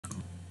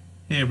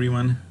Hey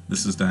everyone,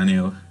 this is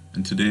Daniel,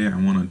 and today I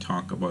want to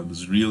talk about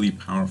this really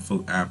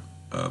powerful app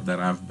that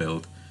I've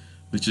built,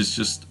 which is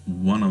just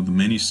one of the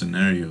many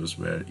scenarios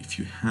where if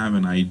you have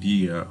an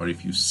idea or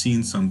if you've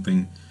seen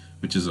something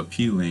which is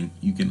appealing,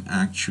 you can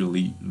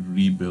actually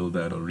rebuild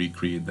that or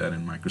recreate that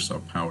in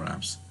Microsoft Power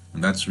Apps.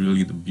 And that's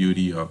really the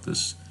beauty of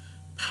this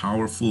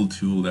powerful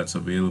tool that's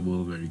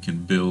available where you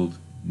can build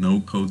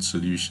no-code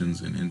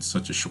solutions in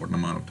such a short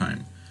amount of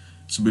time.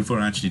 So before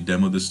I actually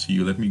demo this to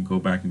you, let me go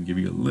back and give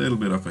you a little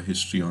bit of a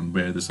history on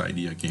where this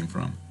idea came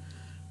from.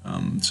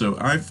 So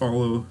I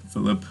follow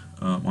Philip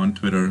on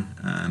Twitter,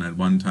 and at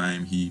one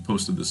time he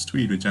posted this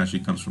tweet, which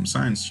actually comes from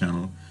Science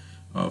Channel,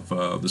 of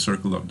the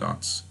circle of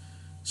dots.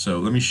 So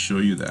let me show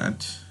you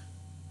that.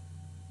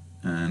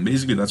 And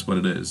basically that's what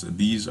it is.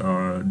 These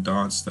are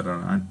dots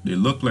that they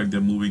look like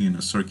they're moving in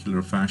a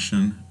circular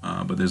fashion,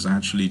 but there's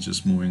actually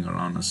just moving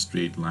around a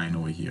straight line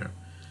over here.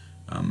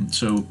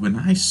 So when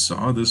I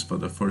saw this for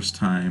the first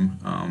time,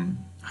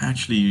 I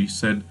actually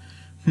said,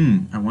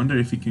 I wonder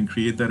if we can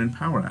create that in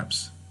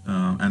PowerApps.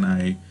 And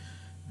I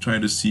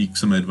tried to seek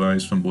some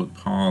advice from both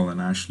Paul and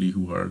Ashley,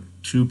 who are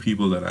two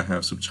people that I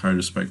have such high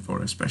respect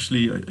for,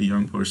 especially a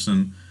young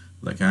person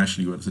like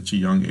Ashley, who at such a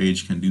young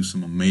age can do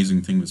some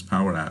amazing things with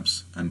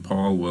PowerApps. And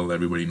Paul, well,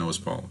 everybody knows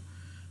Paul.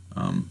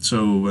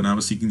 So when I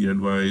was seeking the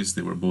advice,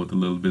 they were both a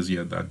little busy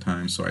at that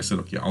time. So I said,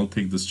 okay, I'll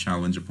take this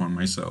challenge upon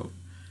myself.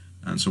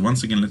 And so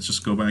once again, let's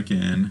just go back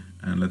in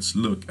and let's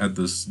look at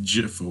this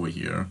GIF over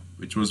here,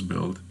 which was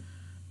built,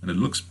 and it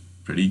looks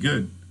pretty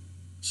good.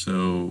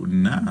 So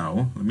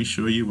now let me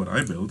show you what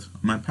I built on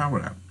my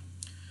Power App.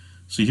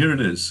 So here it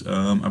is.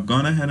 I've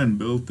gone ahead and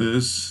built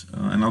this,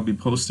 and I'll be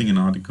posting an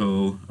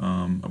article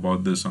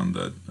about this on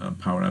the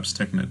Power Apps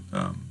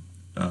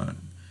TechNet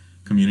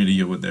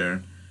community over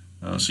there.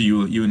 So you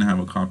will even have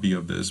a copy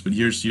of this. But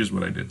here's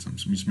what I did. So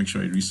just make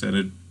sure I reset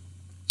it,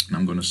 and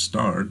I'm going to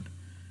start.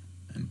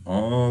 And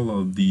all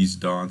of these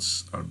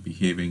dots are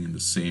behaving in the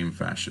same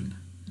fashion.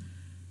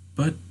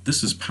 But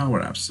this is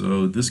Power Apps,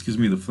 so this gives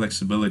me the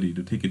flexibility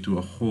to take it to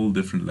a whole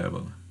different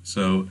level.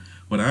 So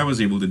what I was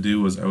able to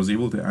do was I was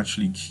able to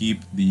actually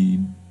keep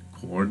the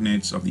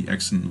coordinates of the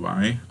X and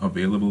Y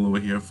available over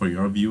here for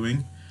your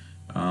viewing.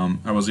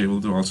 I was able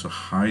to also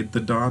hide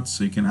the dots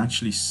so you can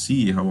actually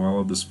see how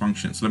all of this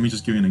functions. Let me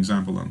just give you an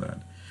example on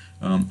that.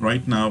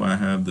 Right now I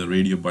have the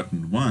radio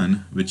button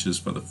 1, which is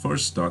for the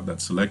first dot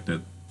that's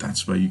selected.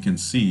 That's why you can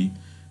see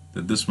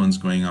that this one's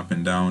going up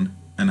and down,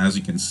 and as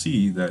you can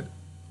see that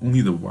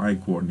only the Y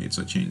coordinates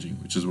are changing,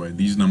 which is why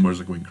these numbers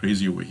are going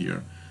crazy over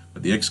here,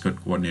 but the X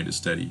coordinate is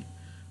steady.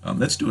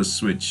 Let's do a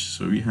switch.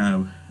 So we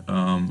have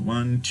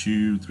 1,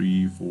 2,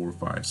 3, 4,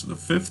 5. So the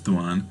fifth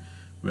one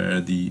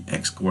where the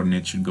X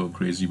coordinate should go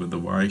crazy, but the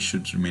Y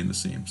should remain the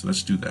same. So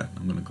let's do that.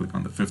 I'm going to click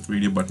on the fifth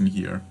radio button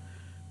here,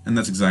 and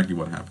that's exactly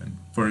what happened.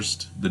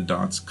 First, the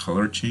dot's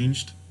color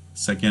changed.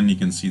 Second, you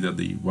can see that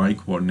the Y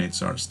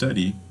coordinates are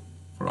steady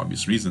for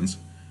obvious reasons,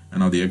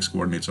 and now the X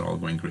coordinates are all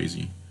going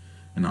crazy.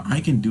 And now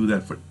I can do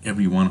that for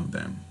every one of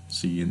them.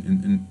 See,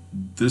 in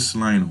this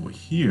line over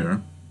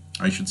here,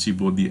 I should see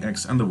both the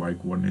X and the Y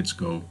coordinates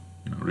go,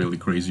 really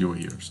crazy over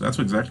here. So that's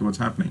exactly what's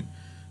happening.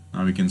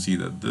 Now we can see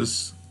that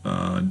this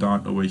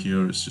dot over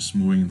here is just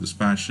moving in this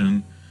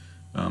fashion.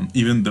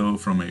 Even though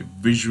from a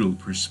visual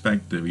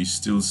perspective, you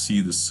still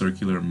see the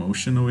circular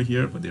motion over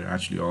here, but they're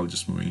actually all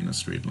just moving in a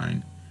straight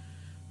line.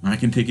 I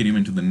can take it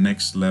even to the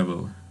next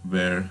level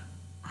where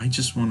I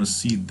just want to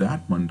see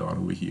that one dot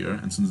over here,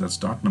 and since that's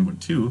dot number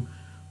 2,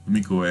 let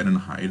me go ahead and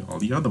hide all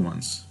the other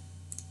ones.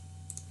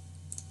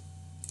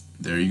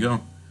 There you go.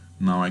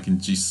 Now I can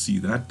just see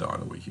that dot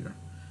over here.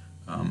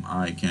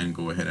 I can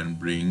go ahead and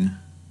bring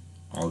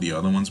all the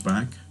other ones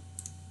back,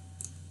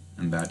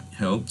 and that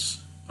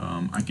helps.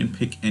 I can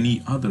pick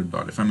any other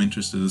dot. If I'm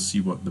interested to see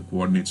what the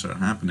coordinates are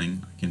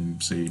happening, I can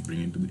say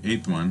bring it to the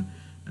 8th one.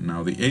 And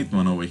now the 8th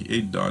one over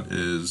 8 dot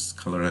is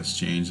color has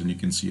changed, and you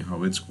can see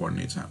how its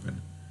coordinates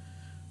happen.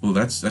 Well,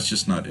 that's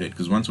just not it,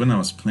 because when I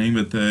was playing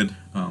with it,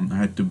 I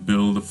had to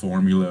build the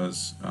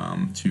formulas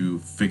to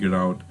figure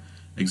out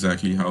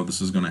exactly how this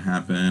is going to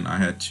happen. I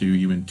had to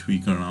even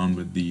tweak around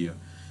with the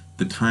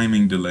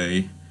timing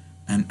delay,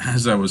 and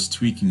as I was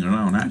tweaking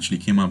around, I actually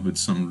came up with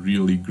some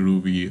really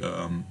groovy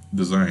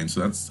designs.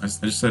 So I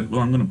just said,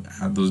 well, I'm going to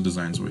add those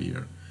designs over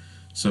here.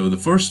 So the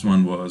first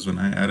one was when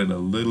I added a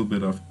little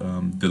bit of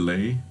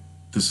delay.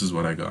 This is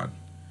what I got.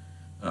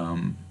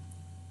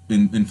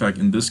 In fact,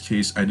 in this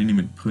case, I didn't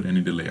even put any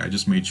delay. I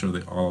just made sure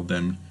that all of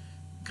them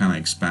kind of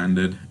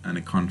expanded and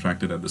it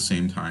contracted at the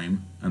same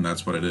time, and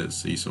that's what it is.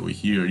 See, so over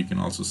here you can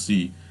also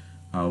see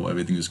how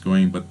everything is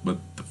going, but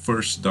the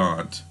first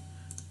dot,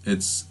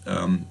 its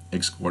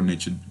X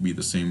coordinate should be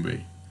the same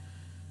way.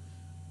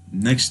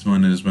 Next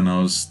one is when I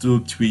was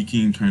still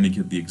tweaking, trying to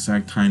get the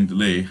exact time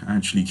delay, I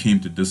actually came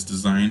to this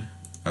design.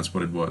 That's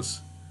what it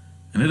was,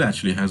 and it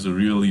actually has a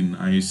really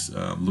nice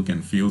look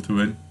and feel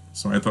to it.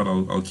 So I thought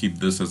I'll keep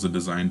this as a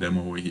design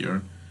demo over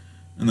here.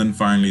 And then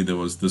finally there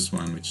was this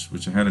one,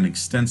 which had an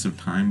extensive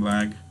time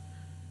lag,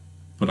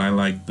 but I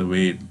like the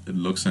way it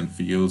looks and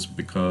feels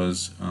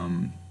because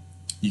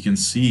you can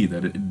see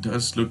that it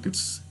does look,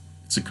 it's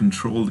a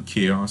controlled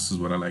chaos is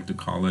what I like to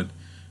call it,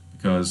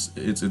 because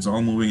it's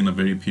all moving in a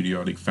very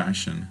periodic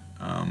fashion.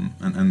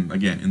 And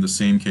again, in the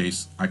same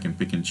case, I can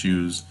pick and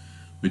choose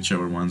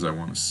whichever ones I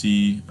want to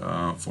see.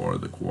 For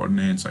the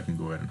coordinates, I can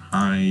go ahead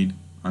and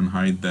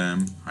unhide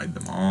them, hide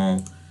them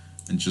all,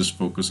 and just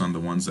focus on the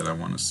ones that I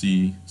want to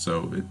see.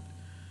 So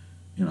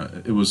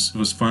it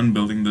was fun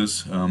building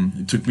this.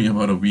 It took me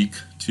about a week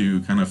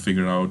to kind of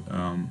figure out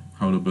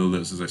how to build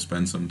this, as I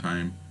spent some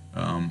time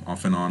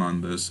off and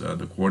on this.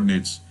 The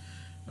coordinates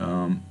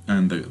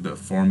and the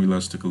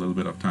formulas took a little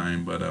bit of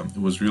time, but it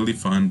was really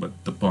fun.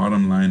 But the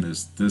bottom line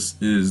is, this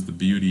is the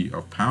beauty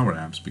of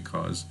PowerApps,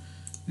 because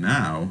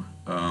now,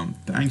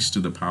 thanks to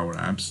the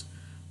PowerApps,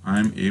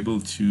 I'm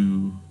able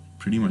to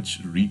pretty much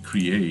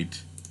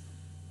recreate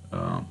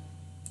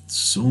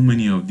so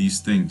many of these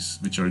things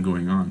which are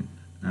going on.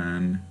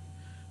 And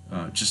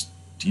just,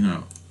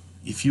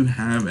 if you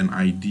have an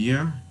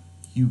idea,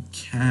 you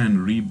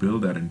can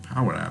rebuild that in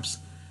PowerApps.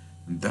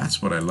 And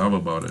that's what I love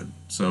about it.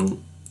 So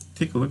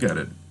take a look at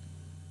it.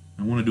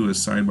 I want to do a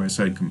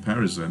side-by-side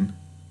comparison.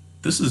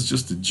 This is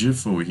just a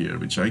GIF over here,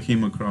 which I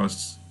came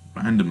across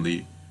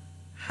randomly,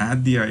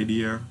 had the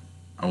idea,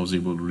 I was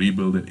able to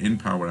rebuild it in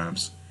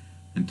PowerApps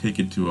and take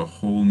it to a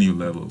whole new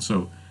level.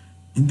 So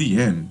in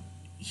the end,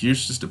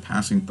 here's just a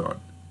passing thought.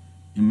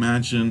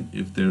 Imagine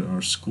if there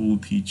are school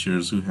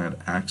teachers who had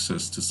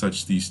access to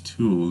these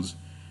tools,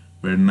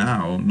 where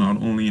now not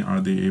only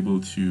are they able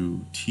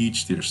to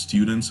teach their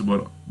students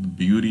about the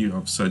beauty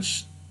of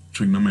such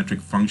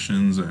trigonometric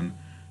functions and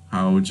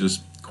how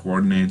just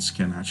coordinates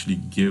can actually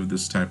give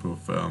this type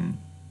of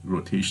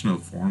rotational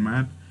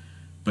format,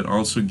 but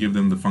also give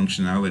them the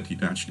functionality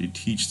to actually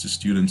teach the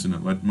students in a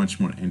much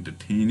more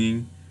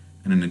entertaining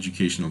and an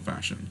educational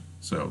fashion.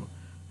 So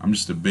I'm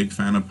just a big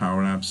fan of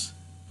PowerApps,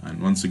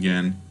 and once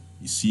again,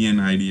 you see an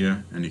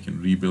idea and you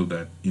can rebuild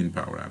that in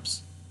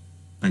PowerApps.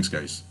 Thanks,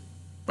 guys.